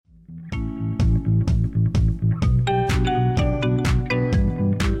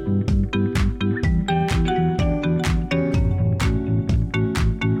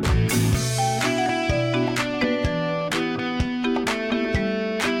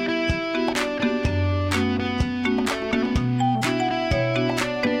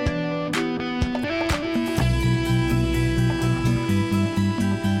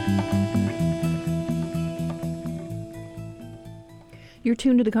You're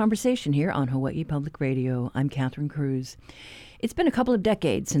tuned to The Conversation here on Hawaii Public Radio. I'm Catherine Cruz. It's been a couple of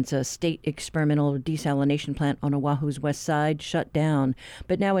decades since a state experimental desalination plant on Oahu's west side shut down.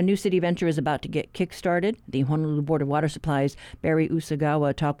 But now a new city venture is about to get kick-started. The Honolulu Board of Water Supplies, Barry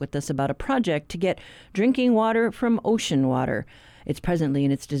Usagawa, talked with us about a project to get drinking water from ocean water. It's presently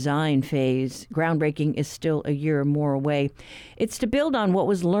in its design phase. Groundbreaking is still a year or more away. It's to build on what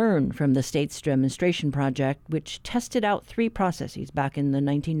was learned from the state's demonstration project, which tested out 3 processes back in the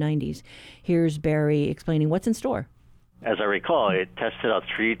 1990s. Here's Barry explaining what's in store. As I recall, it tested out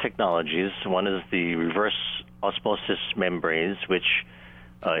 3 technologies. One is the reverse osmosis membranes, which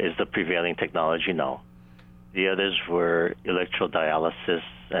is the prevailing technology now. The others were electrodialysis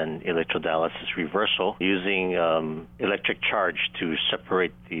and electrodialysis reversal, using electric charge to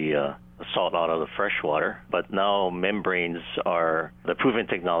separate the salt out of the fresh water. But now membranes are the proven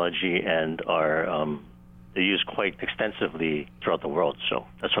technology and are they're used quite extensively throughout the world. So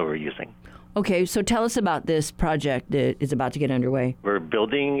that's what we're using. Okay, so tell us about this project that is about to get underway. We're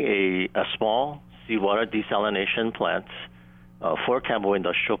building a small seawater desalination plant for Campbell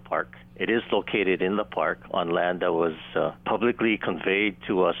Industrial Park. It is located in the park on land that was publicly conveyed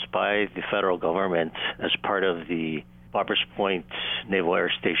to us by the federal government as part of the Barbers Point Naval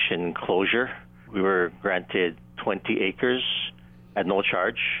Air Station closure. We were granted 20 acres at no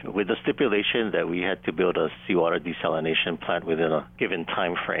charge, with the stipulation that we had to build a seawater desalination plant within a given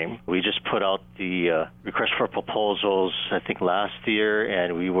time frame. We just put out the request for proposals, I think, last year,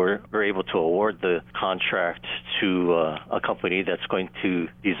 and we were able to award the contract to a company that's going to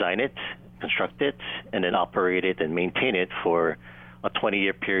design it, construct it, and then operate it and maintain it for a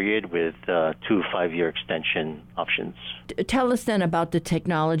 20-year period with 2 5-year extension options. Tell us then about the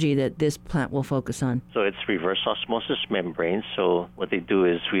technology that this plant will focus on. So it's reverse osmosis membranes. So what they do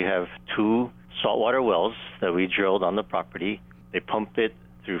is we have 2 saltwater wells that we drilled on the property. They pump it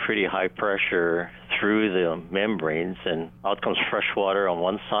through pretty high pressure through the membranes, and out comes fresh water on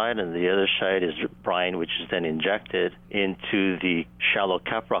one side, and the other side is brine, which is then injected into the shallow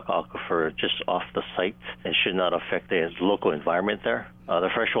caprock aquifer just off the site and should not affect the local environment there. The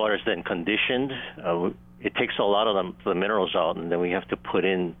fresh water is then conditioned. It takes a lot of the minerals out, and then we have to put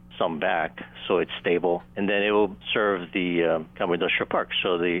in some back so it's stable. And then it will serve the Campbell Industrial Park,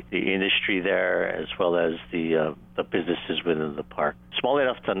 so the industry there as well as the businesses within the park. Small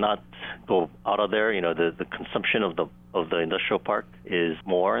enough to not go out of there. You know, the consumption of the industrial park is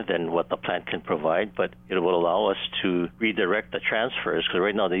more than what the plant can provide, but it will allow us to redirect the transfers, because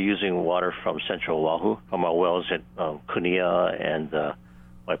right now they're using water from Central Oahu, from our wells at Kunia and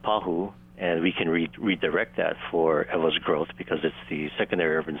Waipahu, and we can redirect that for Eva's growth because it's the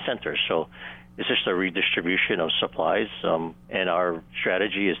secondary urban center. So it's just a redistribution of supplies, and our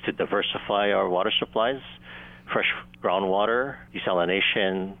strategy is to diversify our water supplies: fresh groundwater,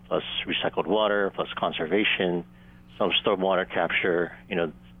 desalination, plus recycled water, plus conservation, some stormwater capture. You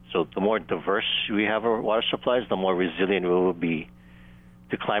know, so the more diverse we have our water supplies, the more resilient we will be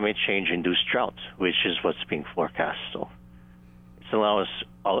to climate change-induced drought, which is what's being forecast. So it's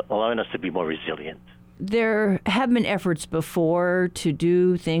allowing us to be more resilient. There have been efforts before to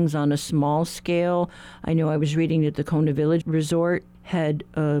do things on a small scale. I know I was reading that the Kona Village Resort had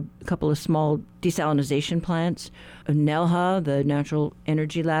a couple of small desalination plants. NELHA, the Natural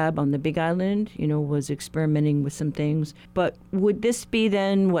Energy Lab on the Big Island, was experimenting with some things. But would this be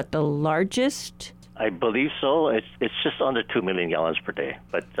then, the largest? I believe so. It's just under 2 million gallons per day,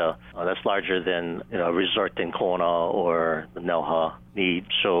 but that's larger than a resort in Kona or the NELHA need,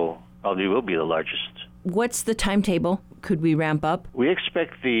 so probably will be the largest. What's the timetable? Could we ramp up? We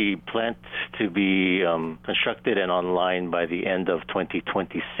expect the plant to be constructed and online by the end of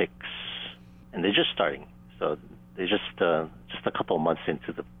 2026, and they're just starting. So they're just a couple of months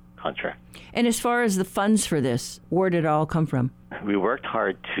into the contract. And as far as the funds for this, where did it all come from? We worked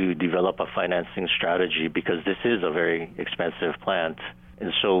hard to develop a financing strategy because this is a very expensive plant.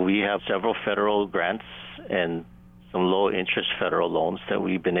 And so we have several federal grants and some low-interest federal loans that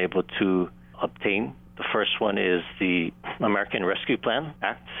we've been able to obtain. The first one is the American Rescue Plan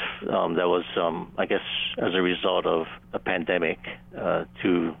Act that was, I guess, as a result of the pandemic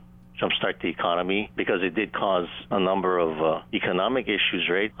to jumpstart the economy, because it did cause a number of economic issues,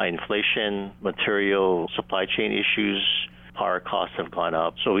 right? Inflation, material supply chain issues, power costs have gone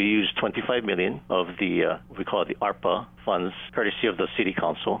up. So we used $25 million of the, we call it the ARPA funds, courtesy of the City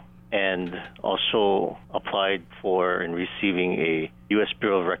Council, and also applied for and receiving a U.S.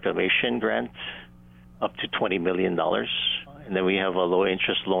 Bureau of Reclamation grant up to $20 million. And then we have a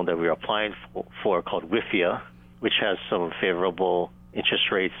low-interest loan that we're applying for called WIFIA, which has some favorable interest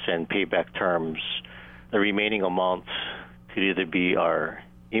rates and payback terms. The remaining amount could either be our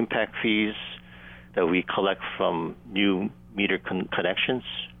impact fees that we collect from new meter connections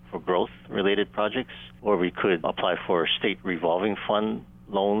for growth-related projects, or we could apply for state revolving fund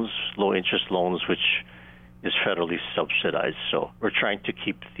loans, low-interest loans, which is federally subsidized. So we're trying to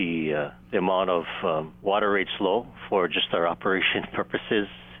keep the amount of water rates low for just our operation purposes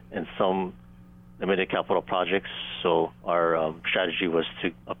and some limited capital projects. So our strategy was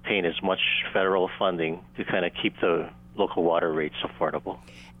to obtain as much federal funding to kind of keep the local water rates affordable.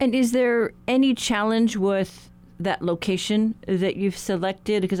 And is there any challenge with that location that you've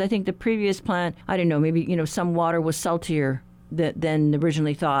selected? Because I think the previous plant, I don't know, maybe some water was saltier than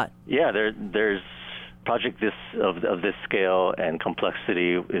originally thought. Yeah, there's project of this scale and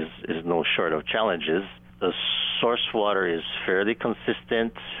complexity is no short of challenges. The source water is fairly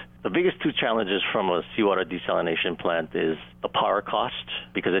consistent. The biggest two challenges from a seawater desalination plant is the power cost,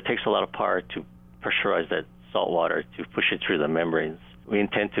 because it takes a lot of power to pressurize that salt water to push it through the membranes. We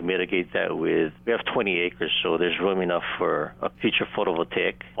intend to mitigate that we have 20 acres, so there's room enough for a future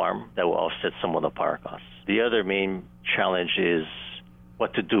photovoltaic farm that will offset some of the power costs. The other main challenge is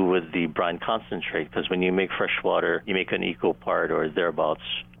what to do with the brine concentrate, because when you make fresh water, you make an equal part or thereabouts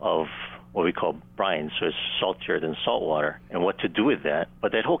of what we call brine, so it's saltier than salt water, and what to do with that.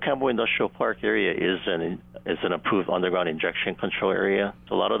 But that whole Campo Industrial Park area is an approved underground injection control area.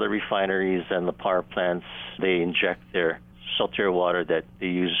 So a lot of the refineries and the power plants, they inject their saltier water that they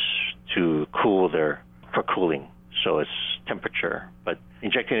use to for cooling. So it's temperature. But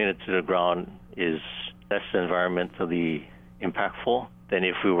injecting it into the ground is less environmentally impactful than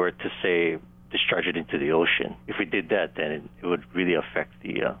if we were to, say, discharge it into the ocean. If we did that, then it would really affect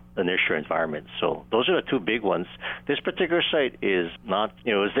the nearshore environment. So those are the two big ones. This particular site is not,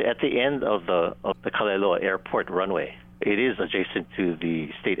 it was at the end of the Kalaeloa Airport runway. It is adjacent to the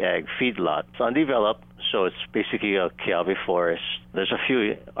state ag feedlot. It's undeveloped, so it's basically a Keawe forest. There's a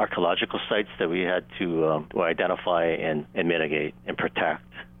few archaeological sites that we had to identify and mitigate and protect.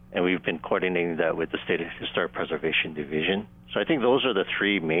 And we've been coordinating that with the State Historic Preservation Division. So I think those are the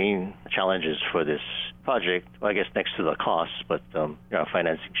three main challenges for this project. Well, I guess next to the costs, but our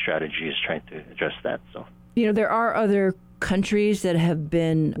financing strategy is trying to address that. So there are other countries that have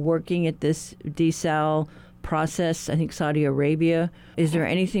been working at this desal process. I think Saudi Arabia. Is there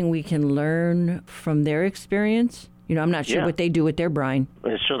anything we can learn from their experience? I'm not sure what they do with their brine.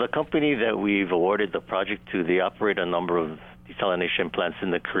 So the company that we've awarded the project to, they operate a number of desalination plants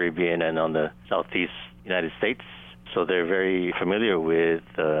in the Caribbean and on the southeast United States. So they're very familiar with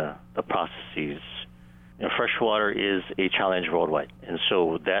the processes. Freshwater is a challenge worldwide. And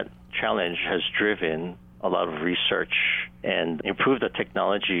so that challenge has driven a lot of research and improved the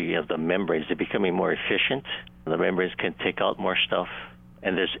technology of the membranes. They're becoming more efficient. The membranes can take out more stuff.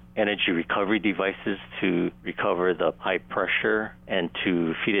 And there's energy recovery devices to recover the high pressure and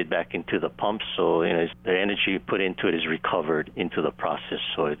to feed it back into the pump. So the energy put into it is recovered into the process.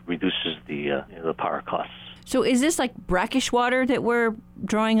 So it reduces the power costs. So is this like brackish water that we're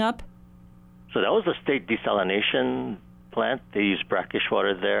drawing up? So that was the state desalination plant. They use brackish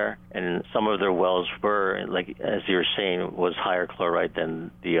water there, and some of their wells were, like as you were saying, was higher chloride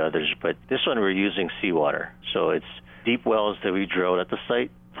than the others. But this one we're using seawater. So it's deep wells that we drilled at the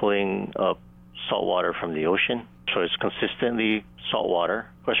site, pulling up salt water from the ocean. So it's consistently salt water.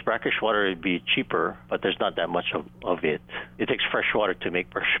 Of course, brackish water would be cheaper, but there's not that much of it. It takes fresh water to make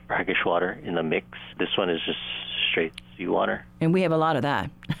brackish water in the mix. This one is just straight seawater. And we have a lot of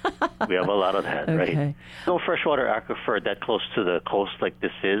that. We have a lot of that, okay. Right? No freshwater aquifer that close to the coast like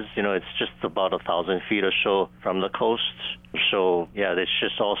this is. It's just about 1,000 feet or so from the coast. So, yeah, it's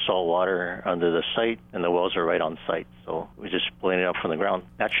just all salt water under the site, and the wells are right on site. So we're just pulling it up from the ground,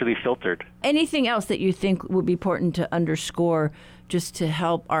 naturally filtered. Anything else that you think would be important to underscore just to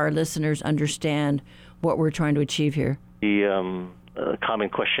help our listeners understand what we're trying to achieve here? The common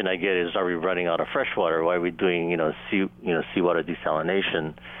question I get is, are we running out of fresh water? Why are we doing, seawater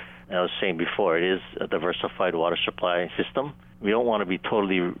desalination? And I was saying before, it is a diversified water supply system. We don't want to be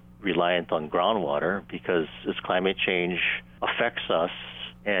totally reliant on groundwater because as climate change affects us,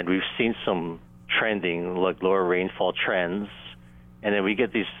 and we've seen some trending, like lower rainfall trends, and then we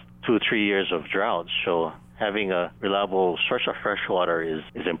get these 2 or 3 years of drought. So having a reliable source of fresh water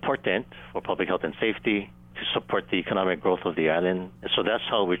is important for public health and safety, to support the economic growth of the island. And so that's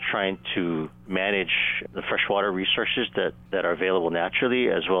how we're trying to manage the freshwater resources that are available naturally,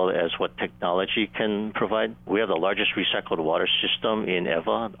 as well as what technology can provide. We have the largest recycled water system in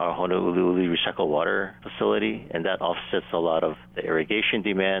EVA, our Honolulu recycled water facility, and that offsets a lot of the irrigation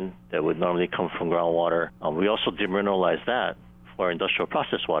demand that would normally come from groundwater. We also demineralize that for industrial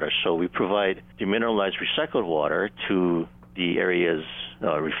process water. So we provide demineralized recycled water to the area's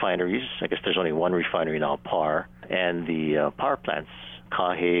refineries. I guess there's only one refinery now, PAR, and the power plants,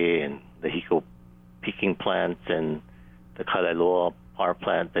 Kahe and the Hiko peaking plant and the Kalailoa power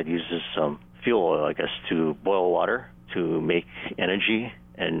plant that uses some fuel oil, I guess, to boil water to make energy.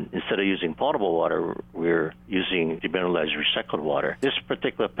 And instead of using potable water, we're using demineralized recycled water. This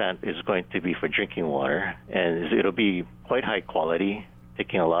particular plant is going to be for drinking water, and it'll be quite high quality,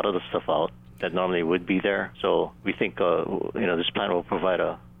 taking a lot of the stuff out that normally would be there. So we think this plant will provide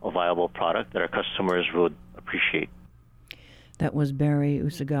a viable product that our customers would appreciate. That was Barry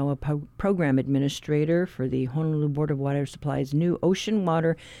Usagawa, Program Administrator for the Honolulu Board of Water Supply's new ocean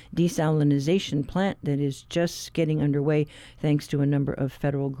water desalination plant that is just getting underway thanks to a number of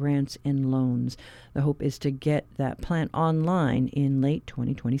federal grants and loans. The hope is to get that plant online in late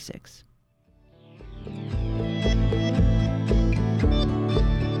 2026.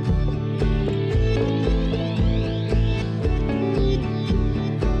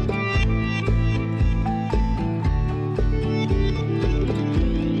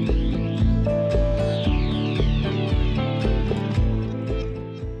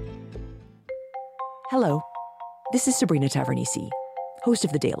 Hello, this is Sabrina Tavernisi, host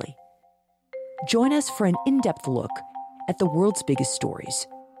of The Daily. Join us for an in-depth look at the world's biggest stories.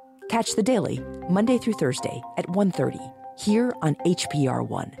 Catch The Daily Monday through Thursday at 1:30 here on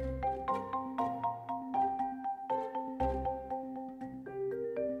HPR1.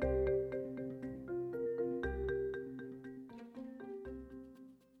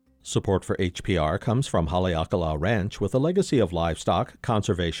 Support for HPR comes from Haleakala Ranch, with a legacy of livestock,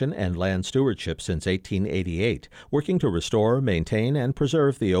 conservation, and land stewardship since 1888, working to restore, maintain, and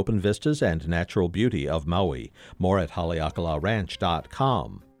preserve the open vistas and natural beauty of Maui. More at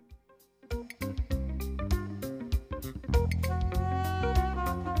haleakalaranch.com.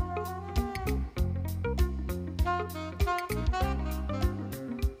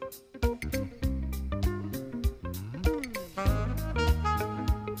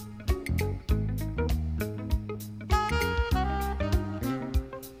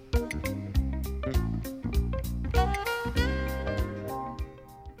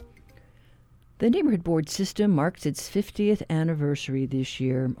 The Neighborhood Board system marks its 50th anniversary this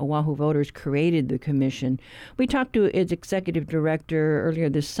year. Oʻahu voters created the commission. We talked to its executive director earlier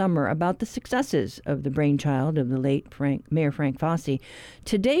this summer about the successes of the brainchild of the late Mayor Frank Fossey.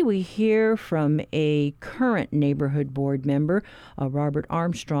 Today we hear from a current Neighborhood Board member, Robert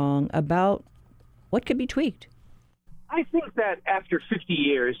Armstrong, about what could be tweaked. I think that after 50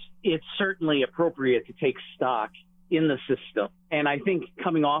 years, it's certainly appropriate to take stock in the system. And I think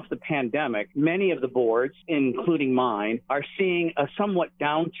coming off the pandemic, many of the boards, including mine, are seeing a somewhat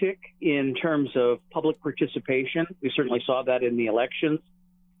downtick in terms of public participation. We certainly saw that in the elections.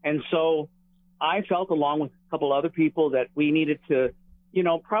 And so I felt, along with a couple other people, that we needed to,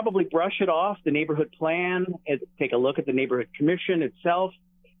 probably brush it off, the neighborhood plan, and take a look at the neighborhood commission itself,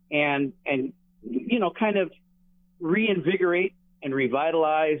 and kind of reinvigorate and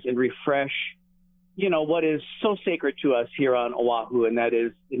revitalize and refresh what is so sacred to us here on Oʻahu, and that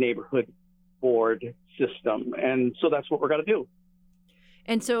is the neighborhood board system. And so that's what we're going to do.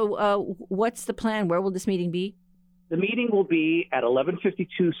 And so what's the plan? Where will this meeting be? The meeting will be at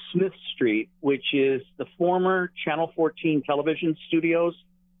 1152 Smith Street, which is the former Channel 14 television studios.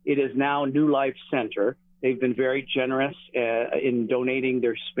 It is now New Life Center. They've been very generous in donating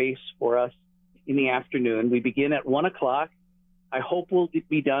their space for us in the afternoon. We begin at 1 o'clock. I hope we'll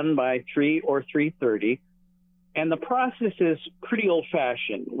be done by 3 or 3:30. And the process is pretty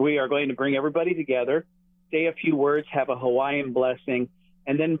old-fashioned. We are going to bring everybody together, say a few words, have a Hawaiian blessing,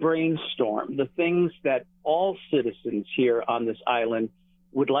 and then brainstorm the things that all citizens here on this island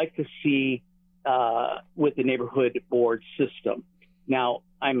would like to see with the neighborhood board system. Now,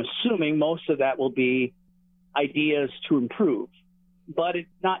 I'm assuming most of that will be ideas to improve, but it's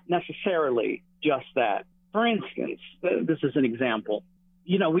not necessarily just that. For instance, this is an example.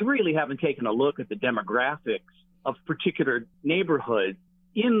 We really haven't taken a look at the demographics of particular neighborhoods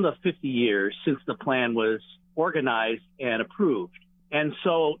in the 50 years since the plan was organized and approved. And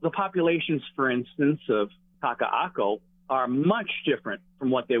so the populations, for instance, of Kaka'ako are much different from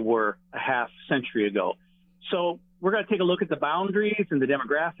what they were a half century ago. So we're going to take a look at the boundaries and the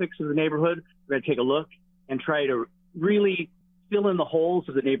demographics of the neighborhood. We're going to take a look and try to really fill in the holes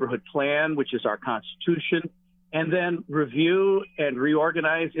of the neighborhood plan, which is our constitution, and then review and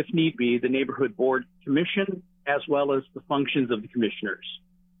reorganize, if need be, the neighborhood board commission, as well as the functions of the commissioners.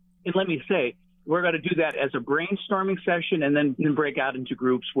 And let me say, we're going to do that as a brainstorming session and then break out into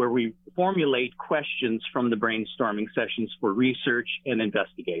groups where we formulate questions from the brainstorming sessions for research and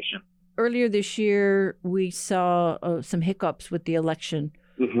investigation. Earlier this year, we saw some hiccups with the election.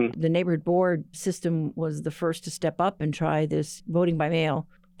 Mm-hmm. The neighborhood board system was the first to step up and try this voting by mail.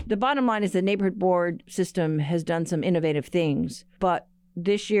 The bottom line is the neighborhood board system has done some innovative things, but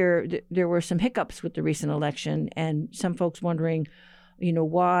this year there were some hiccups with the recent election, and some folks wondering,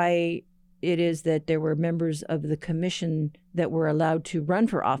 why it is that there were members of the commission that were allowed to run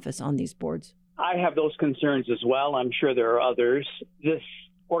for office on these boards. I have those concerns as well. I'm sure there are others. This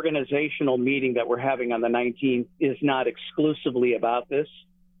organizational meeting that we're having on the 19th is not exclusively about this,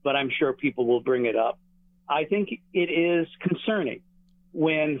 but I'm sure people will bring it up. I think it is concerning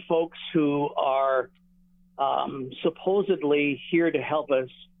when folks who are supposedly here to help us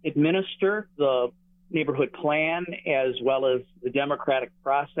administer the neighborhood plan as well as the democratic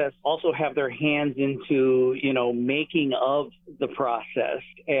process also have their hands into, making of the process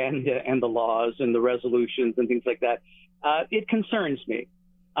and the laws and the resolutions and things like that. It concerns me.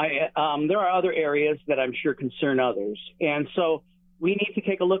 There are other areas that I'm sure concern others. And so we need to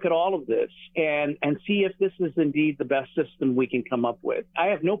take a look at all of this and see if this is indeed the best system we can come up with. I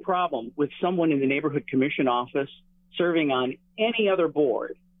have no problem with someone in the neighborhood commission office serving on any other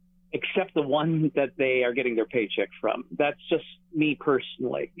board except the one that they are getting their paycheck from. That's just me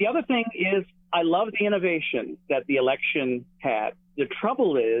personally. The other thing is I love the innovation that the election had. The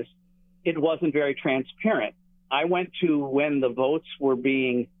trouble is it wasn't very transparent. I went to when the votes were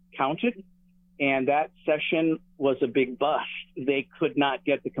being counted, and that session was a big bust. They could not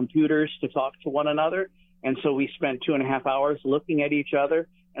get the computers to talk to one another, and so we spent 2.5 hours looking at each other,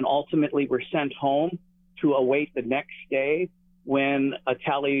 and ultimately were sent home to await the next day when a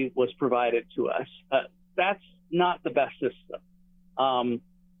tally was provided to us. That's not the best system.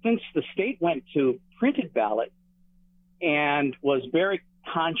 Since the state went to printed ballot and was very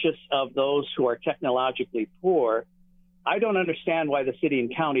conscious of those who are technologically poor, I don't understand why the city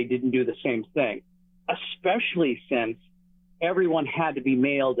and county didn't do the same thing, especially since everyone had to be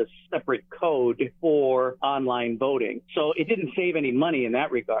mailed a separate code for online voting. So it didn't save any money in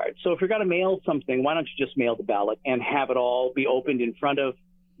that regard. So if you're going to mail something, why don't you just mail the ballot and have it all be opened in front of,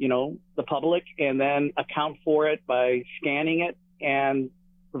 the public, and then account for it by scanning it and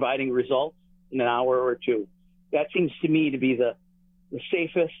providing results in an hour or two. That seems to me to be the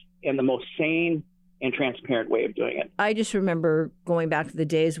safest and the most sane and transparent way of doing it. I just remember going back to the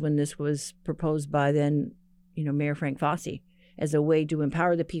days when this was proposed by then, Mayor Frank Fossey, as a way to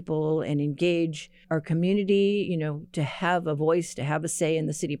empower the people and engage our community, to have a voice, to have a say in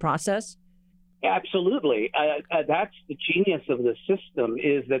the city process. Absolutely. That's the genius of the system,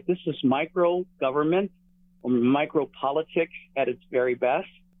 is that this is micro government or micro politics at its very best.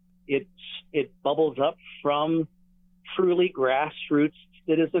 It bubbles up from truly grassroots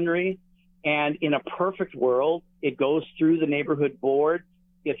citizenry. And in a perfect world, it goes through the neighborhood board,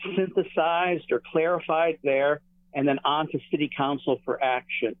 gets synthesized or clarified there, and then on to city council for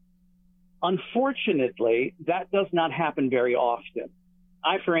action. Unfortunately, that does not happen very often.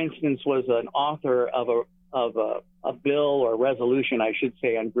 I, for instance, was an author of a bill or resolution, I should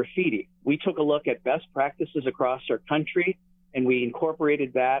say, on graffiti. We took a look at best practices across our country, and we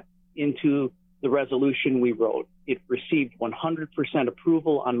incorporated that into the resolution we wrote. It received 100%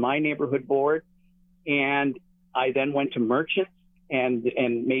 approval on my neighborhood board, and I then went to merchants and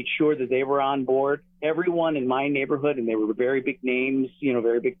made sure that they were on board. Everyone in my neighborhood, and they were very big names,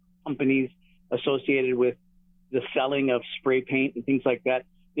 very big companies associated with the selling of spray paint and things like that,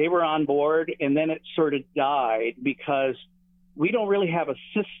 they were on board, and then it sort of died because we don't really have a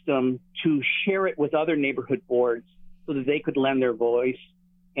system to share it with other neighborhood boards so that they could lend their voice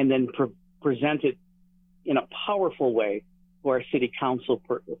and then present it in a powerful way to our city council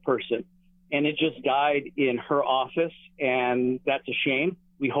person. And it just died in her office, and that's a shame.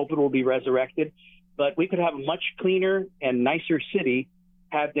 We hope it will be resurrected. But we could have a much cleaner and nicer city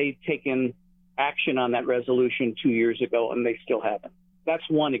had they taken action on that resolution 2 years ago, and they still haven't. That's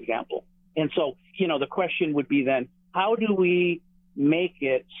one example. And so, the question would be then, how do we make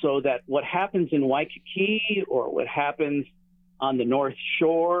it so that what happens in Waikiki or what happens on the North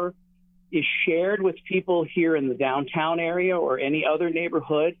Shore is shared with people here in the downtown area or any other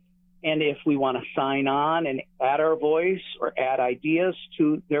neighborhood? And if we want to sign on and add our voice or add ideas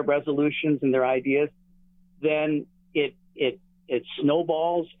to their resolutions and their ideas, then it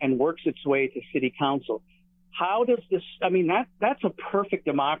snowballs and works its way to city council. How does this, that's a perfect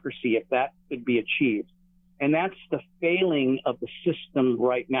democracy if that could be achieved. And that's the failing of the system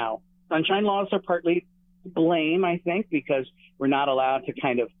right now. Sunshine laws are partly to blame, I think, because we're not allowed to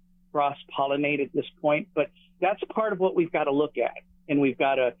kind of cross-pollinate at this point. But that's part of what we've got to look at. And we've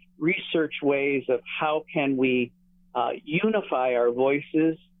got to research ways of how can we unify our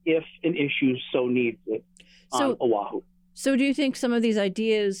voices if an issue so needs it on Oahu. So do you think some of these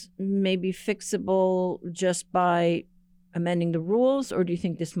ideas may be fixable just by amending the rules, or do you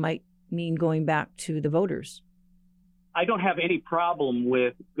think this might mean going back to the voters? I don't have any problem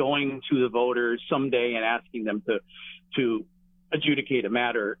with going to the voters someday and asking them to adjudicate a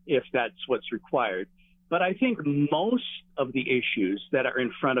matter if that's what's required. But I think most of the issues that are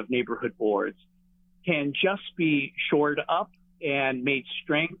in front of neighborhood boards can just be shored up and made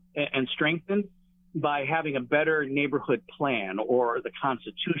strengthened by having a better neighborhood plan or the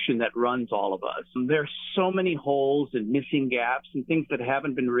Constitution that runs all of us. And there's so many holes and missing gaps and things that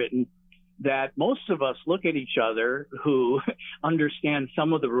haven't been written that most of us look at each other who understand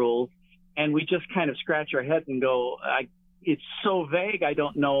some of the rules, and we just kind of scratch our heads and go, it's so vague, I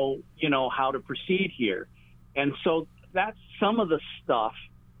don't know, how to proceed here. And so that's some of the stuff,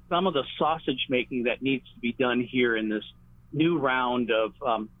 some of the sausage making that needs to be done here in this new round of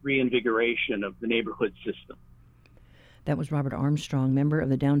reinvigoration of the neighborhood system. That was Robert Armstrong, member of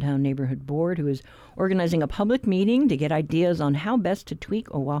the Downtown Neighborhood Board, who is organizing a public meeting to get ideas on how best to tweak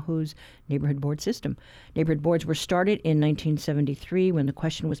Oahu's neighborhood board system. Neighborhood boards were started in 1973 when the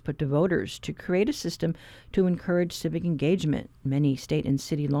question was put to voters to create a system to encourage civic engagement. Many state and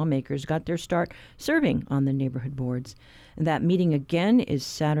city lawmakers got their start serving on the neighborhood boards. And that meeting again is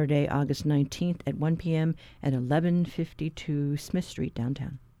Saturday, August 19th at 1 p.m. at 1152 Smith Street,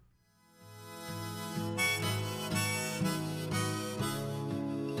 downtown.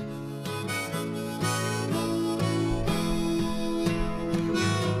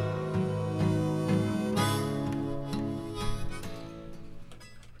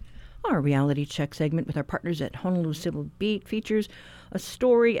 Our reality check segment with our partners at Honolulu Civil Beat features a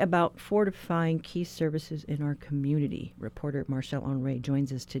story about fortifying key services in our community. Reporter Marcel Henry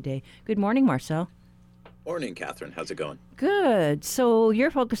joins us today. Good morning, Marcel. Morning, Catherine. How's it going? Good. So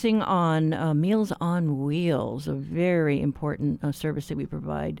you're focusing on Meals on Wheels, a very important service that we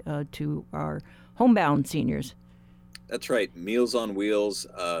provide to our homebound seniors. That's right. Meals on Wheels,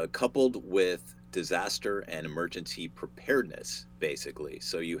 coupled with disaster and emergency preparedness, basically.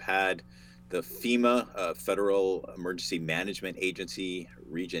 So you had the FEMA, Federal Emergency Management Agency,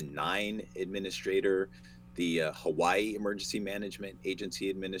 Region 9 Administrator, the Hawaii Emergency Management Agency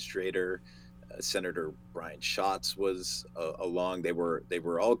Administrator, Senator Brian Schatz was along. They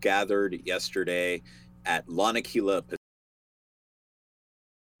were all gathered yesterday at Lanakila.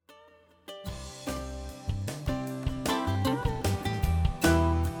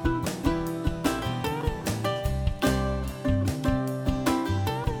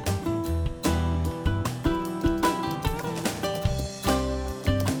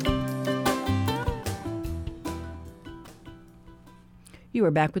 You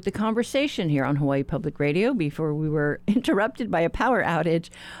are back with the conversation here on Hawaii Public Radio. Before we were interrupted by a power outage,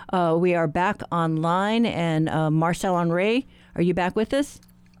 we are back online. And Marcel Henry, are you back with us?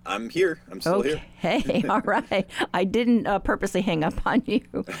 I'm here. I'm still here. Hey, all right. I didn't purposely hang up on you.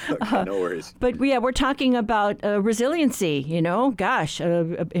 Okay, no worries. But yeah, we're talking about resiliency. Gosh,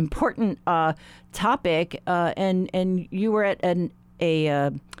 important topic. And you were at an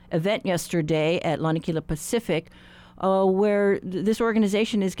event yesterday at Lanakila Pacific, where this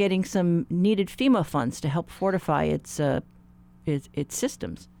organization is getting some needed FEMA funds to help fortify its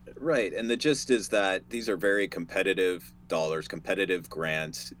systems. Right, and the gist is that these are very competitive dollars, competitive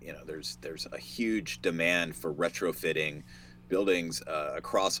grants. There's a huge demand for retrofitting buildings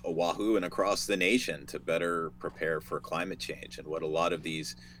across Oahu and across the nation to better prepare for climate change. And what a lot of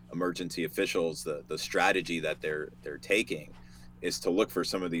these emergency officials, the strategy that they're taking, is to look for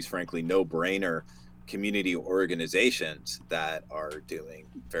some of these, frankly, no-brainer community organizations that are doing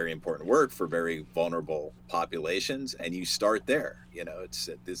very important work for very vulnerable populations, and you start there. It's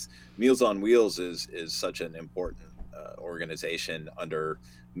this Meals on Wheels is such an important organization under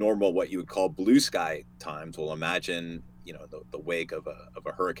normal, what you would call blue sky times. Well, imagine the wake of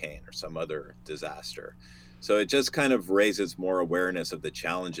a hurricane or some other disaster. So it just kind of raises more awareness of the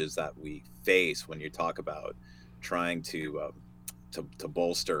challenges that we face when you talk about trying to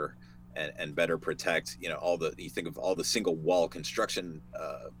bolster and better protect, you think of all the single wall construction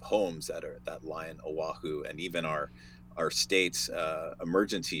homes that line Oahu, and even our state's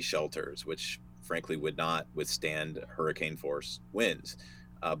emergency shelters, which frankly would not withstand hurricane force winds.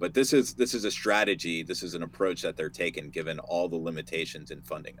 But this is a strategy. This is an approach that they're taking given all the limitations in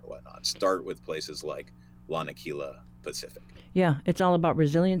funding and whatnot. Start with places like Lanakila Pacific. Yeah, it's all about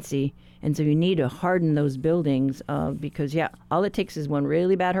resiliency. And so you need to harden those buildings because, all it takes is one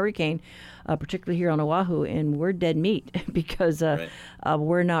really bad hurricane, particularly here on Oahu, and we're dead meat because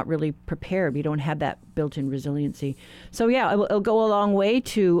we're not really prepared. We don't have that built-in resiliency. So, it'll go a long way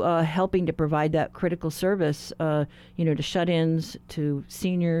to helping to provide that critical service, to shut-ins, to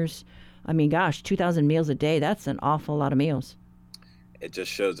seniors. I mean, gosh, 2,000 meals a day, that's an awful lot of meals. It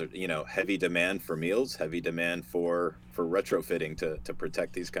just shows, heavy demand for meals, heavy demand for retrofitting to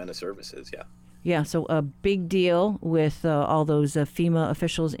protect these kind of services. Yeah. Yeah, so a big deal with all those FEMA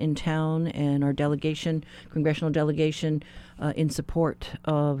officials in town and our delegation, congressional delegation, in support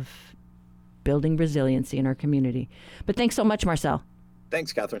of building resiliency in our community. But thanks so much, Marcel.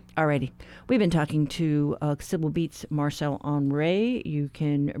 Thanks, Catherine. Alrighty. We've been talking to Civil Beat's Marcel Henry. You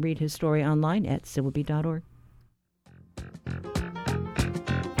can read his story online at civilbeat.org.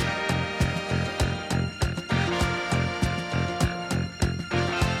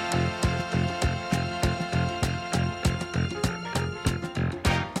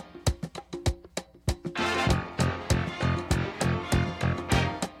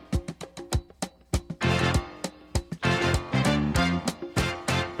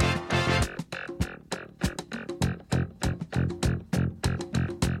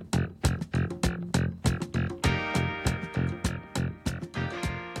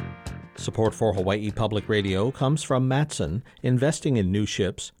 Support for Hawaii Public Radio comes from Matson, investing in new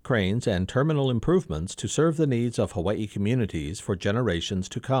ships, cranes, and terminal improvements to serve the needs of Hawaii communities for generations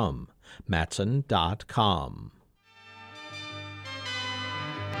to come. Matson.com.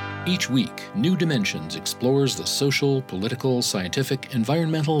 Each week, New Dimensions explores the social, political, scientific,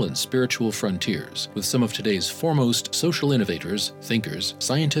 environmental, and spiritual frontiers with some of today's foremost social innovators, thinkers,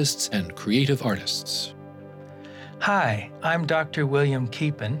 scientists, and creative artists. Hi, I'm Dr. William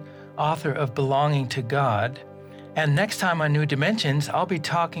Keepin, author of Belonging to God. And next time on New Dimensions, I'll be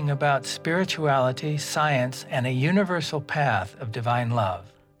talking about spirituality, science, and a universal path of divine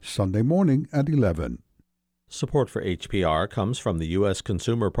love. Sunday morning at 11. Support for HPR comes from the U.S.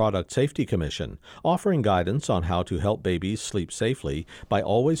 Consumer Product Safety Commission, offering guidance on how to help babies sleep safely by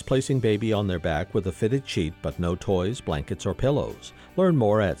always placing baby on their back with a fitted sheet but no toys, blankets, or pillows. Learn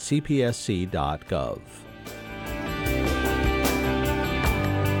more at cpsc.gov.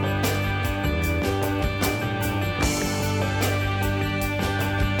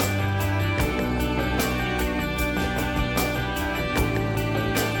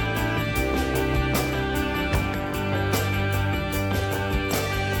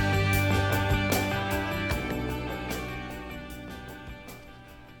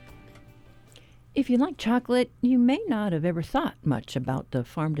 If you like chocolate, you may not have ever thought much about the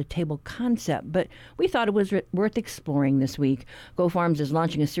farm-to-table concept, but we thought it was worth exploring this week. Go Farms is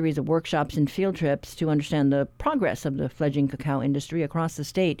launching a series of workshops and field trips to understand the progress of the fledgling cacao industry across the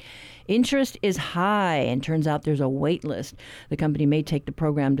state. Interest is high, and turns out there's a wait list. The company may take the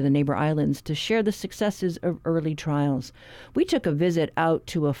program to the neighbor islands to share the successes of early trials. We took a visit out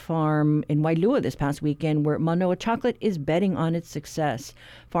to a farm in Wailua this past weekend where Manoa Chocolate is betting on its success.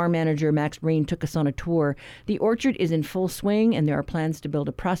 Farm manager Max Breen took us on a tour. The orchard is in full swing, and there are plans to build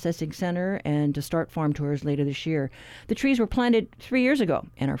a processing center and to start farm tours later this year. The trees were planted 3 years ago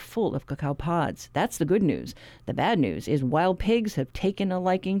and are full of cacao pods. That's the good news. The bad news is wild pigs have taken a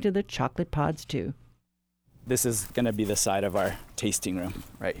liking to the chocolate pods too. This is going to be the side of our tasting room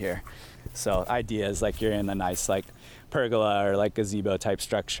right here. So idea is like you're in a nice like pergola or like gazebo type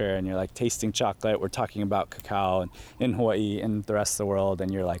structure, and you're like tasting chocolate. We're talking about cacao in Hawaii and the rest of the world,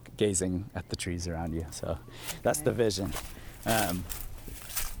 and you're like gazing at the trees around you. So that's the vision.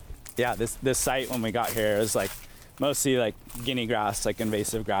 This site when we got here was like mostly like guinea grass, like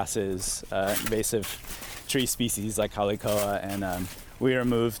invasive grasses, invasive tree species like halikoa, and we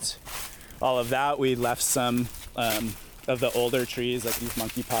removed all of that. We left some of the older trees, like these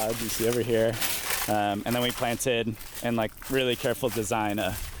monkey pods you see over here, and then we planted in like really careful design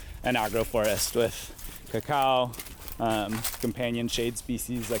an agroforest with cacao, companion shade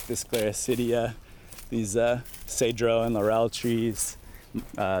species like this Sclerocydia, these cedro and laurel trees,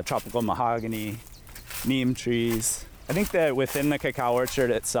 tropical mahogany, neem trees. I think that within the cacao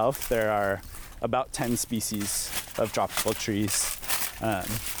orchard itself there are about 10 species of tropical trees.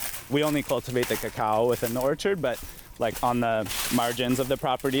 We only cultivate the cacao within the orchard, but like on the margins of the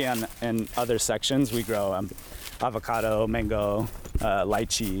property and in other sections, we grow avocado, mango,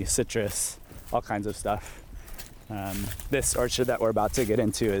 lychee, citrus, all kinds of stuff. This orchard that we're about to get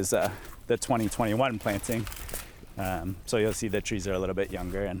into is the 2021 planting. So you'll see the trees are a little bit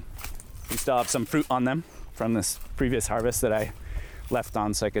younger, and we still have some fruit on them from this previous harvest that I left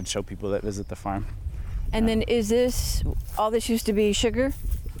on so I could show people that visit the farm. And then is this, all this used to be sugar?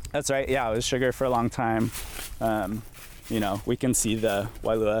 That's right. Yeah, it was sugar for a long time. We can see the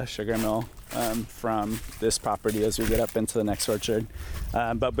Wailua sugar mill from this property as we get up into the next orchard.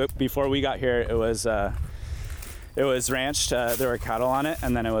 But before we got here, it was ranched. There were cattle on it,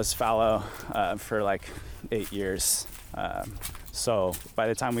 and then it was fallow for like 8 years. So by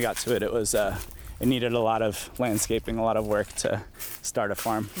the time we got to it, it needed a lot of landscaping, a lot of work to start a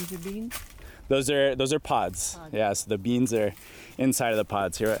farm. These are beans? Those are pods. Yeah, so the beans are inside of the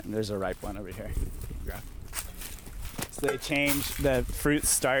pods here. There's a ripe one over here. Grab. So they change, the fruits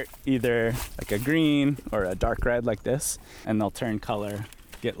start either like a green or a dark red like this, and they'll turn color,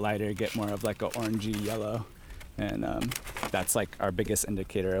 get lighter, get more of like an orangey yellow. And that's like our biggest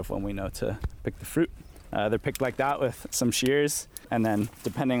indicator of when we know to pick the fruit. They're picked like that with some shears, and then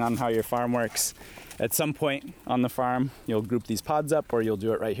depending on how your farm works, at some point on the farm, you'll group these pods up, or you'll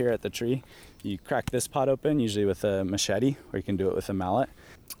do it right here at the tree. You crack this pod open, usually with a machete, or you can do it with a mallet,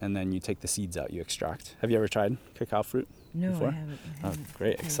 and then you take the seeds out, you extract. Have you ever tried cacao fruit before? I haven't. Oh,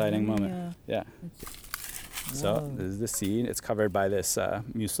 great, exciting moment. Yeah. So this is the seed. It's covered by this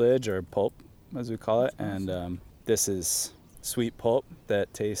mucilage or pulp, as we call it, and this is sweet pulp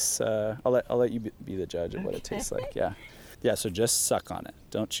that tastes. I'll let you be the judge of what it tastes like. Yeah. So just suck on it.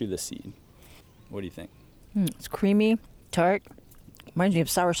 Don't chew the seed. What do you think? It's creamy, tart. Reminds me of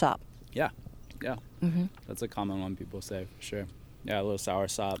soursop. Yeah. Mm-hmm. That's a common one people say, for sure. Yeah, a little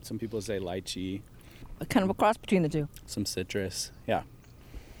soursop. Some people say lychee. Kind of a cross between the two. Some citrus. Yeah.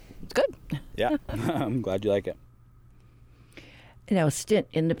 It's good. Yeah. I'm glad you like it. Now, a stint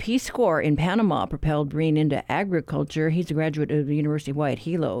in the Peace Corps in Panama propelled Breen into agriculture. He's a graduate of the University of Hawaii at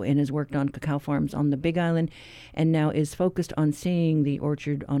Hilo and has worked on cacao farms on the Big Island and now is focused on seeing the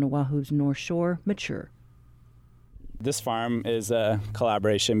orchard on Oahu's North Shore mature. This farm is a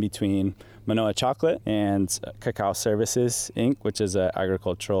collaboration between Manoa Chocolate and Cacao Services, Inc., which is an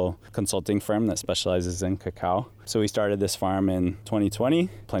agricultural consulting firm that specializes in cacao. So we started this farm in 2020,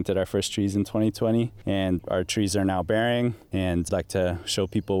 planted our first trees in 2020, and our trees are now bearing. And I'd like to show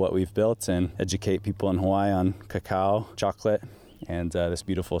people what we've built and educate people in Hawaii on cacao, chocolate, and this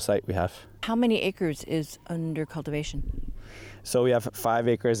beautiful site we have. How many acres is under cultivation? So we have 5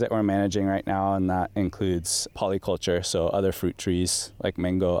 acres that we're managing right now, and that includes polyculture, so other fruit trees like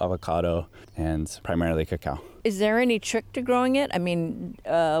mango, avocado, and primarily cacao. Is there any trick to growing it? I mean,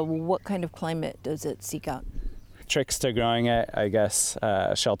 what kind of climate does it seek out? Tricks to growing it, I guess,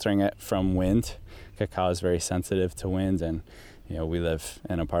 sheltering it from wind. Cacao is very sensitive to wind, and we live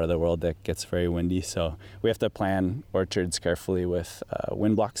in a part of the world that gets very windy, so we have to plan orchards carefully with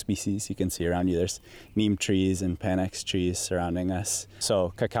windblock species. You can see around you there's neem trees and panax trees surrounding us.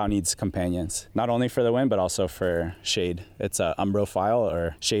 So cacao needs companions, not only for the wind, but also for shade. It's an umbrophile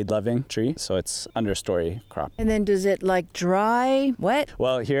or shade-loving tree, so it's understory crop. And then does it like dry, wet?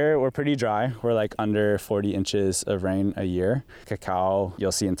 Well, here we're pretty dry. We're like under 40 inches of rain a year. Cacao,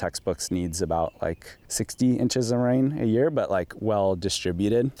 you'll see in textbooks, needs about like 60 inches of rain a year, but like well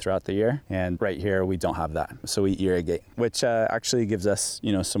distributed throughout the year. And right here we don't have that, so we irrigate, which actually gives us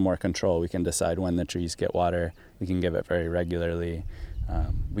some more control. We can decide when the trees get water. We can give it very regularly.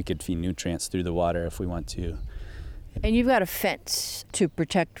 We could feed nutrients through the water if we want to. And you've got a fence to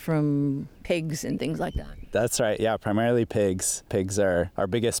protect from pigs and things like that. That's right. Yeah, primarily pigs. Pigs are our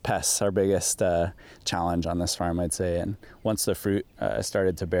biggest pests, our biggest challenge on this farm, I'd say. And once the fruit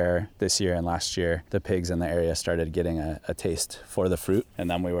started to bear this year and last year, the pigs in the area started getting a taste for the fruit, and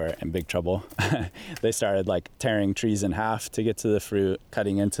then we were in big trouble. They started like tearing trees in half to get to the fruit,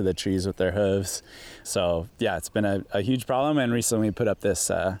 cutting into the trees with their hooves. So yeah, it's been a huge problem, and recently we put up this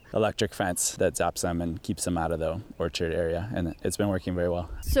electric fence that zaps them and keeps them out of the orchard area, and it's been working very well.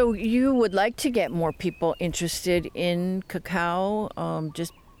 So you would like to get more people interested in cacao,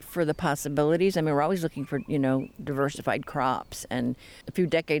 just for the possibilities? I mean, we're always looking for, diversified crops. And a few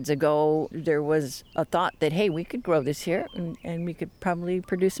decades ago, there was a thought that, hey, we could grow this here and we could probably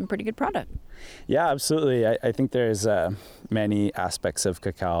produce some pretty good product. Yeah, absolutely. I think there's many aspects of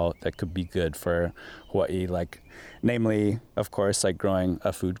cacao that could be good for Hawaii, namely, of course, like growing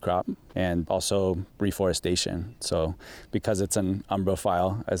a food crop and also reforestation. So because it's an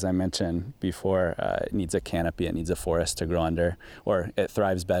umbrophile, as I mentioned before, it needs a canopy, it needs a forest to grow under, or it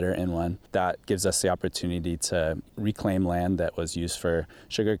thrives better in one. That gives us the opportunity to reclaim land that was used for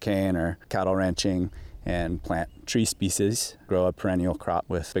sugarcane or cattle ranching and plant tree species, grow a perennial crop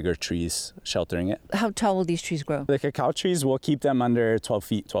with bigger trees sheltering it. How tall will these trees grow? The cacao trees, we'll keep them under 12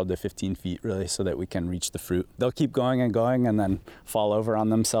 to 15 feet, really, so that we can reach the fruit. They'll keep going and then fall over on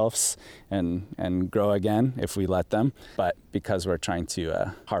themselves and grow again if we let them. But because we're trying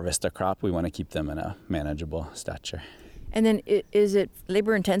to harvest a crop, we want to keep them in a manageable stature. And then is it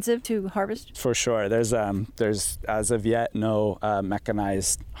labor intensive to harvest? For sure. There's as of yet no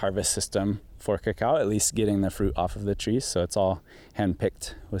mechanized harvest system for cacao, at least getting the fruit off of the trees. So it's all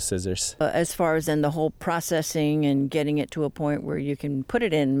hand-picked with scissors. As far as then the whole processing and getting it to a point where you can put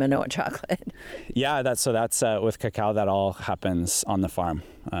it in Manoa chocolate. Yeah, that's with cacao, that all happens on the farm.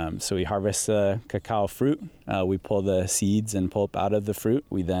 So we harvest the cacao fruit. We pull the seeds and pulp out of the fruit.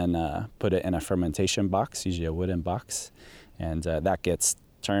 We then put it in a fermentation box, usually a wooden box. And that gets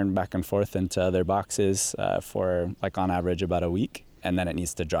turned back and forth into other boxes for on average about a week. And then it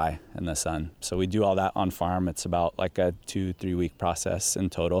needs to dry in the sun. So we do all that on farm. It's about a 2-3 week process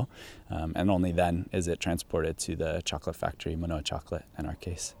in total. And only then is it transported to the chocolate factory, Manoa Chocolate in our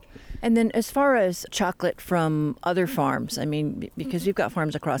case. And then as far as chocolate from other farms, I mean, because you've got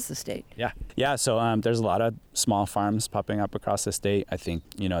farms across the state. Yeah. So there's a lot of small farms popping up across the state. I think,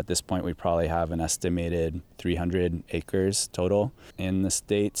 at this point we probably have an estimated 300 acres total in the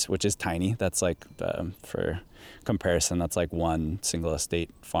state, which is tiny. That's for comparison, that's one single estate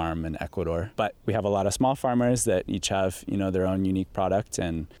farm in Ecuador. But we have a lot of small farmers that each have, their own unique product,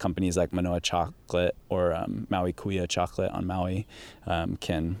 and companies like Manoa Chocolate or Maui Kuia Chocolate on Maui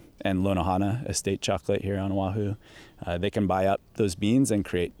and Lonohana Estate Chocolate here on Oahu. They can buy up those beans and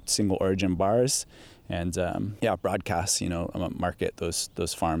create single origin bars and broadcast, market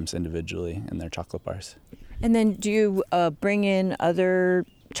those farms individually in their chocolate bars. And then do you bring in other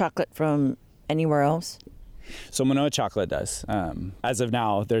chocolate from anywhere else? So Manoa Chocolate does. As of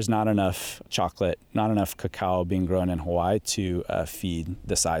now, there's not enough cacao being grown in Hawaii to feed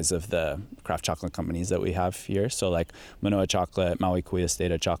the size of the craft chocolate companies that we have here. So Manoa Chocolate, Maui Kuia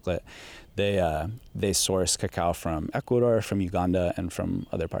State Chocolate, they source cacao from Ecuador, from Uganda, and from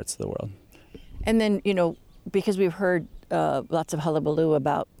other parts of the world. And then, because we've heard lots of hullabaloo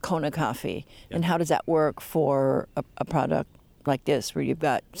about Kona coffee, and how does that work for a product like this, where you've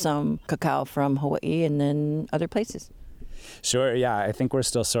got some cacao from Hawaii and then other places? Sure, yeah. I think we're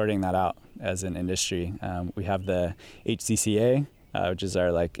still sorting that out as an industry. We have the HCCA, which is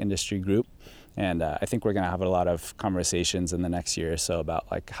our industry group, and I think we're going to have a lot of conversations in the next year or so about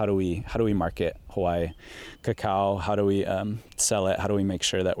how do we market Hawaii cacao? How do we sell it? How do we make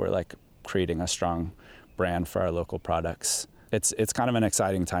sure that we're creating a strong brand for our local products? It's kind of an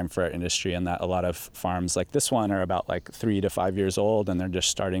exciting time for our industry, in that a lot of farms like this one are about 3 to 5 years old, and they're just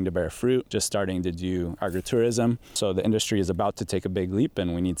starting to bear fruit, just starting to do agritourism. So the industry is about to take a big leap,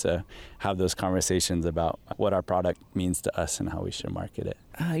 and we need to have those conversations about what our product means to us and how we should market it.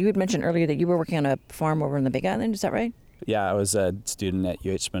 You had mentioned earlier that you were working on a farm over in the Big Island, is that right? Yeah, I was a student at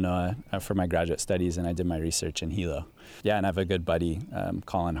UH Manoa for my graduate studies, and I did my research in Hilo. Yeah, and I have a good buddy,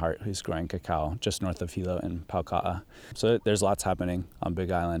 Colin Hart, who's growing cacao just north of Hilo in Pauka'a. So there's lots happening on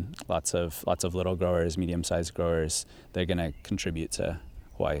Big Island. Lots of little growers, medium-sized growers. They're going to contribute to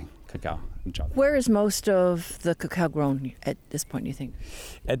Hawaii cacao and chocolate. Where is most of the cacao grown at this point, do you think?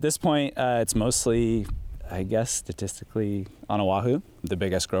 At this point, it's mostly, I guess, statistically on Oahu. The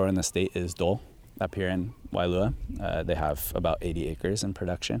biggest grower in the state is Dole up here in Wailua. They have about 80 acres in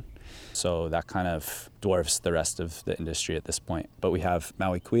production. So that kind of dwarfs the rest of the industry at this point. But we have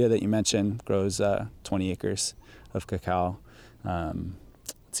Maui Kuia that you mentioned, grows 20 acres of cacao. Let's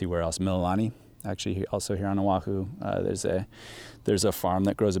see where else. Mililani, actually also here on Oahu. There's a farm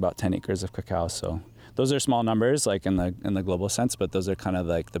that grows about 10 acres of cacao. So those are small numbers, in the global sense, but those are kind of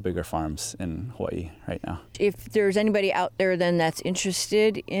the bigger farms in Hawaii right now. If there's anybody out there then that's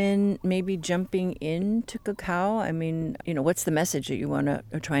interested in maybe jumping into cacao, I mean, what's the message that you want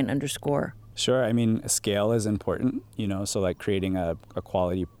to try and underscore? Sure. I mean, scale is important, so creating a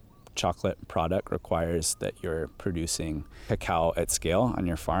quality chocolate product requires that you're producing cacao at scale on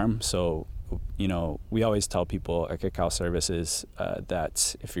your farm. So we always tell people at Cacao Services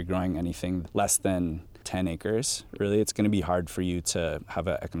that if you're growing anything less than 10 acres, really it's going to be hard for you to have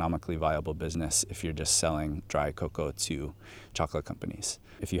an economically viable business if you're just selling dry cocoa to chocolate companies.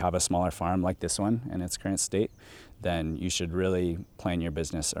 If you have a smaller farm like this one in its current state, then you should really plan your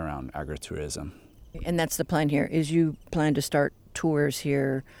business around agritourism. And that's the plan here, is you plan to start tours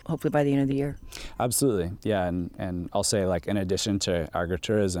here hopefully by the end of the year? Absolutely, yeah. And I'll say in addition to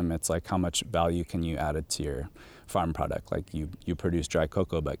agritourism, it's how much value can you add to your farm product. Like you produce dry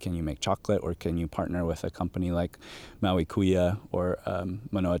cocoa, but can you make chocolate, or can you partner with a company like Maui Kuia or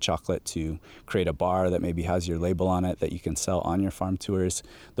Manoa Chocolate to create a bar that maybe has your label on it that you can sell on your farm tours?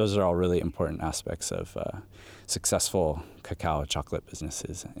 Those are all really important aspects of successful cacao chocolate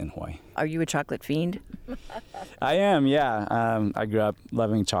businesses in Hawaii. Are you a chocolate fiend? I am, yeah. I grew up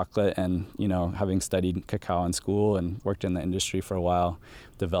loving chocolate and, having studied cacao in school and worked in the industry for a while,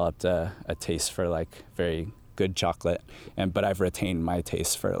 developed a taste for like very good chocolate. But I've retained my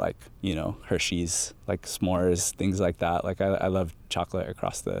taste for like, Hershey's, like s'mores, things like that. Like I love chocolate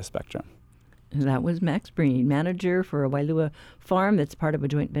across the spectrum. That was Max Breen, manager for a Wailua farm that's part of a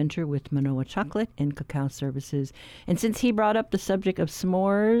joint venture with Manoa Chocolate and Cacao Services. And since he brought up the subject of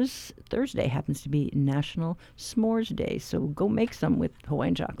s'mores, Thursday happens to be National S'mores Day. So go make some with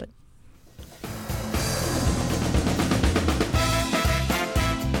Hawaiian chocolate.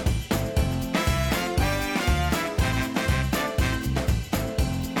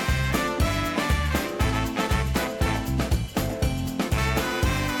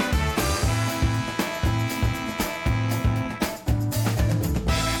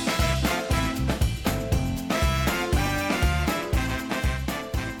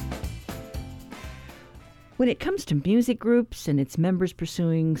 When it comes to music groups and its members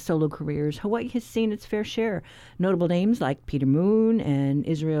pursuing solo careers, Hawaii has seen its fair share. Notable names like Peter Moon and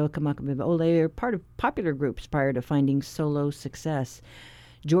Israel Kamakawiwo'ole are part of popular groups prior to finding solo success.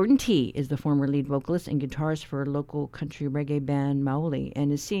 Jordan T. is the former lead vocalist and guitarist for local country reggae band Maui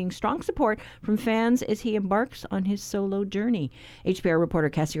and is seeing strong support from fans as he embarks on his solo journey. HPR reporter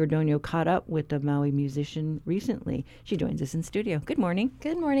Cassie Ordonio caught up with the Maui musician recently. She joins us in studio. Good morning.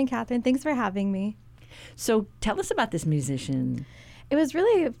 Good morning, Catherine. Thanks for having me. So tell us about this musician. It was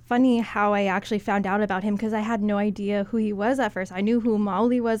really funny how I actually found out about him because I had no idea who he was at first. I knew who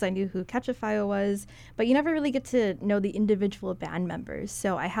Maui was, I knew who Ketchafio was, but you never really get to know the individual band members.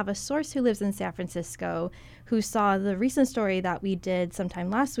 So I have a source who lives in San Francisco who saw the recent story that we did sometime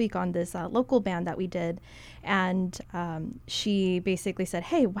last week on this local band that we did. And she basically said,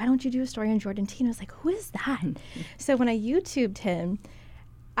 hey, why don't you do a story on Jordan T? And I was like, who is that? So when I YouTubed him,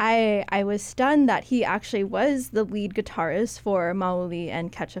 I was stunned that he actually was the lead guitarist for Maui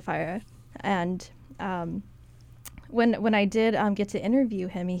and Ketchafire. And when I did get to interview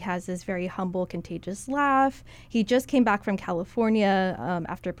him, he has this very humble, contagious laugh. He just came back from California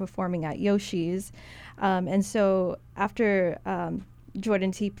after performing at Yoshi's. And so after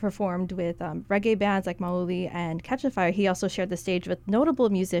Jordan T performed with reggae bands like Maui and Ketchafire, he also shared the stage with notable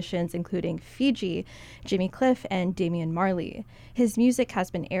musicians including Fiji, Jimmy Cliff, and Damian Marley. His music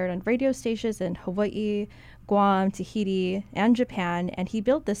has been aired on radio stations in Hawaii, Guam, Tahiti, and Japan, and he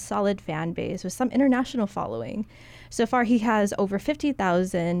built this solid fan base with some international following. So far, he has over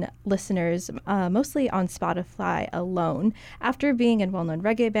 50,000 listeners, mostly on Spotify alone. After being in well-known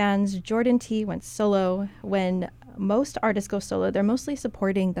reggae bands, Jordan T went solo. When most artists go solo, they're mostly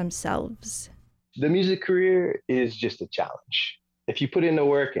supporting themselves. The music career is just a challenge. If you put in the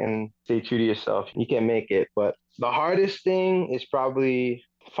work and stay true to yourself, you can make it. But the hardest thing is probably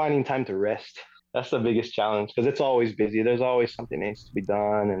finding time to rest. That's the biggest challenge because it's always busy. There's always something that needs to be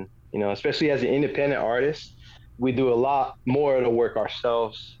done. And, especially as an independent artist, we do a lot more of the work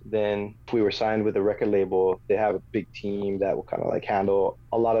ourselves than if we were signed with a record label. They have a big team that will kind of like handle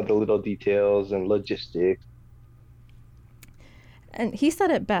a lot of the little details and logistics. And he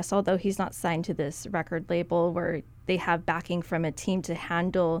said it best, although he's not signed to this record label where they have backing from a team to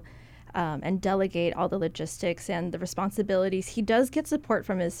handle and delegate all the logistics and the responsibilities. He does get support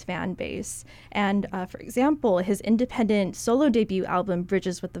from his fan base. And for example, his independent solo debut album,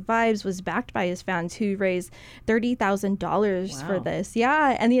 Bridges with the Vibes, was backed by his fans who raised $30,000 for this.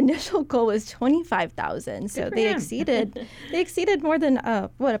 Yeah, and the initial goal was $25,000. So they exceeded more than,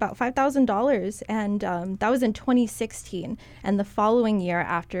 about $5,000. And that was in 2016. And the following year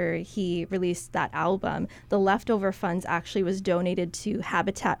after he released that album, the leftover funds actually was donated to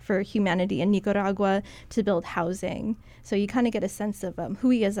Habitat for Humanity in Nicaragua to build housing. So you kind of get a sense of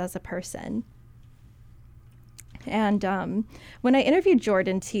who he is as a person. And when I interviewed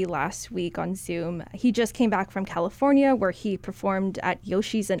Jordan T last week on Zoom, he just came back from California where he performed at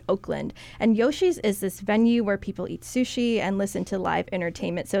Yoshi's in Oakland. And Yoshi's is this venue where people eat sushi and listen to live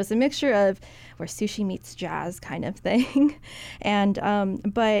entertainment. So it's a mixture of where sushi meets jazz kind of thing. And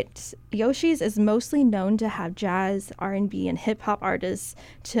but Yoshi's is mostly known to have jazz, R&B, and hip-hop artists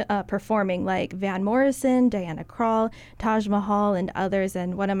performing like Van Morrison, Diana Krall, Taj Mahal, and others.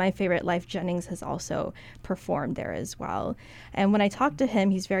 And one of my favorite, Life Jennings, has also performed there as well. And when I talked to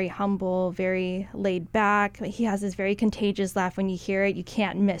him, he's very humble, very laid back. He has this very contagious laugh. When you hear it, you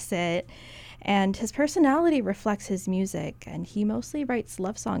can't miss it. And his personality reflects his music, and he mostly writes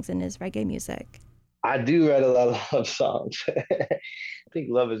love songs in his reggae music. I do write a lot of love songs. I think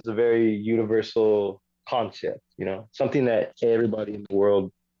love is a very universal concept, something that everybody in the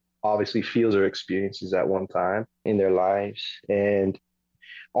world obviously feels or experiences at one time in their lives. And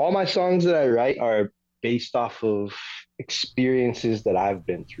all my songs that I write are based off of experiences that I've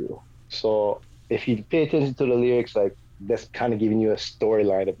been through. So if you pay attention to the lyrics, like that's kind of giving you a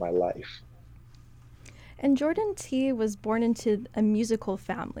storyline of my life. And Jordan T. was born into a musical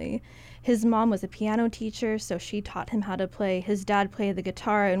family. His mom was a piano teacher, so she taught him how to play. His dad played the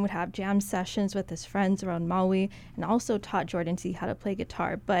guitar and would have jam sessions with his friends around Maui, and also taught Jordan T. how to play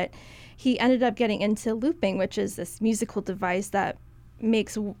guitar. But he ended up getting into looping, which is this musical device that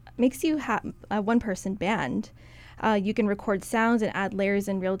makes you a one-person band. You can record sounds and add layers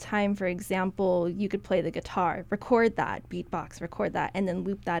in real time. For example, you could play the guitar, record that, beatbox, record that, and then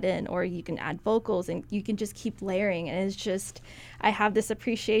loop that in. Or you can add vocals, and you can just keep layering. And it's just, I have this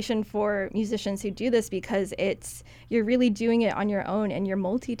appreciation for musicians who do this because you're really doing it on your own and you're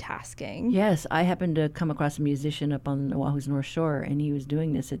multitasking. Yes, I happened to come across a musician up on Oahu's North Shore, and he was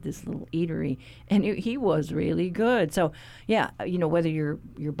doing this at this little eatery, and he was really good. So, yeah, whether you're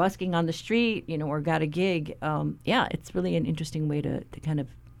busking on the street, or got a gig, yeah, it's really an interesting way to kind of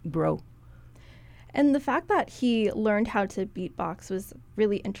grow. And the fact that he learned how to beatbox was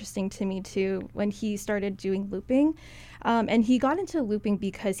really interesting to me, too, when he started doing looping. And he got into looping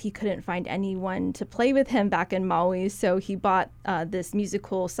because he couldn't find anyone to play with him back in Maui. So he bought this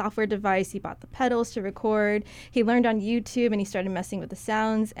musical software device. He bought the pedals to record. He learned on YouTube, and he started messing with the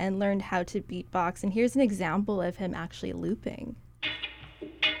sounds and learned how to beatbox. And here's an example of him actually looping.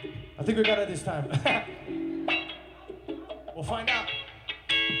 I think we got it this time. We'll find out.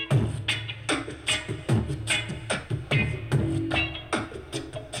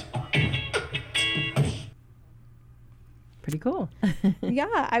 Pretty cool.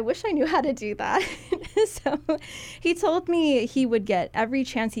 Yeah, I wish I knew how to do that. So he told me he would get every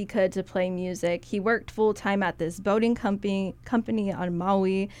chance he could to play music. He worked full-time at this boating company on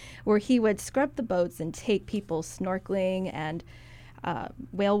Maui, where he would scrub the boats and take people snorkeling and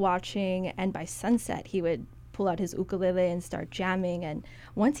whale watching. And by sunset, he would pull out his ukulele and start jamming. And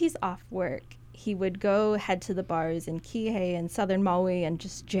once he's off work, he would head to the bars in Kihei and southern Maui and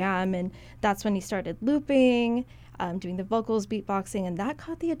just jam. And that's when he started looping, doing the vocals, beatboxing, and that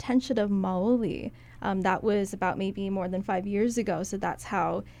caught the attention of Maoli. That was about maybe more than 5 years ago. So that's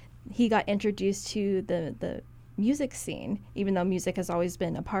how he got introduced to the music scene, even though music has always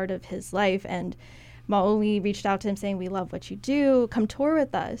been a part of his life. And Maoli reached out to him saying, "We love what you do. Come tour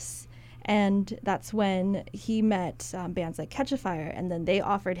with us." And that's when he met bands like Catch a Fire, and then they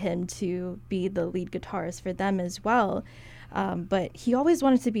offered him to be the lead guitarist for them as well. But he always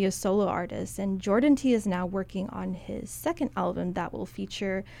wanted to be a solo artist, and Jordan T. is now working on his second album that will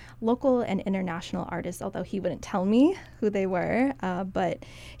feature local and international artists, although he wouldn't tell me who they were. But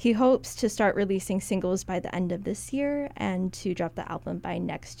he hopes to start releasing singles by the end of this year and to drop the album by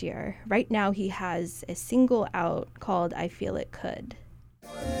next year. Right now he has a single out called I Feel It Could.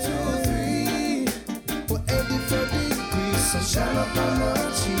 1, 2, 3, for 84 degrees, sunshine up on my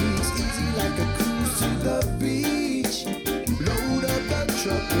cheeks, easy like a cruise to the beach. Load up the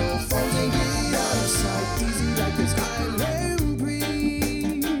truck, no phones and get out of sight, easy like this island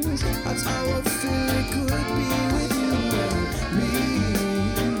breeze. That's how I feel it could be with you and me.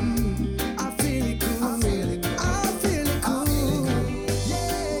 I feel it cool, I feel it cool, I feel it cool. Yeah,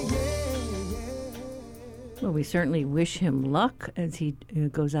 yeah, yeah. Well, we certainly wish him luck as he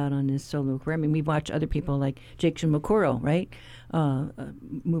goes out on his solo career. I mean, we watch other people like Jake Shimokuro, right,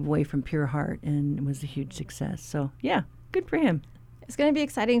 move away from Pure Heart, and it was a huge success. So, yeah, good for him. It's going to be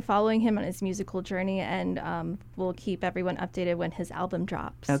exciting following him on his musical journey, and we'll keep everyone updated when his album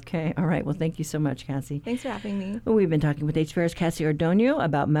drops. Okay. All right. Well, thank you so much, Cassie. Thanks for having me. We've been talking with HFAIR's Cassie Ordonio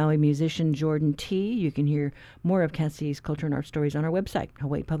about Maui musician Jordan T. You can hear more of Cassie's culture and art stories on our website,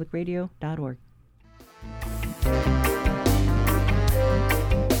 hawaiipublicradio.org.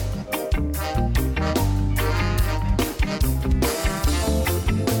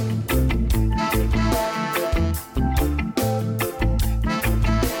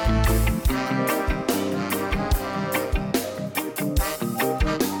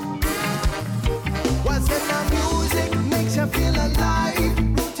 Feel alive,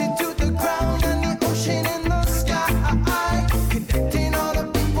 rooted to the ground and the ocean and the sky, connecting all the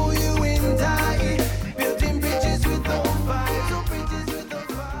people, you and I, building bridges with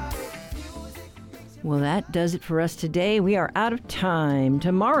that does it for us today. We are out of time.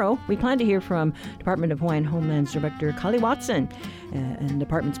 Tomorrow, we plan to hear from Department of Hawaiian Homelands Director Kali Watson and the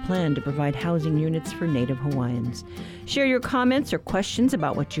department's plan to provide housing units for Native Hawaiians. Share your comments or questions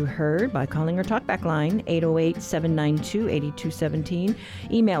about what you heard by calling our talkback line, 808-792-8217.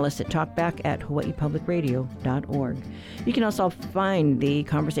 Email us at talkback@hawaiipublicradio.org. You can also find the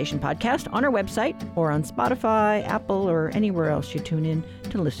Conversation podcast on our website or on Spotify, Apple, or anywhere else you tune in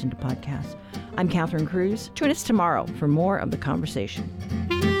to listen to podcasts. I'm Catherine Cruz. Join us tomorrow for more of The Conversation.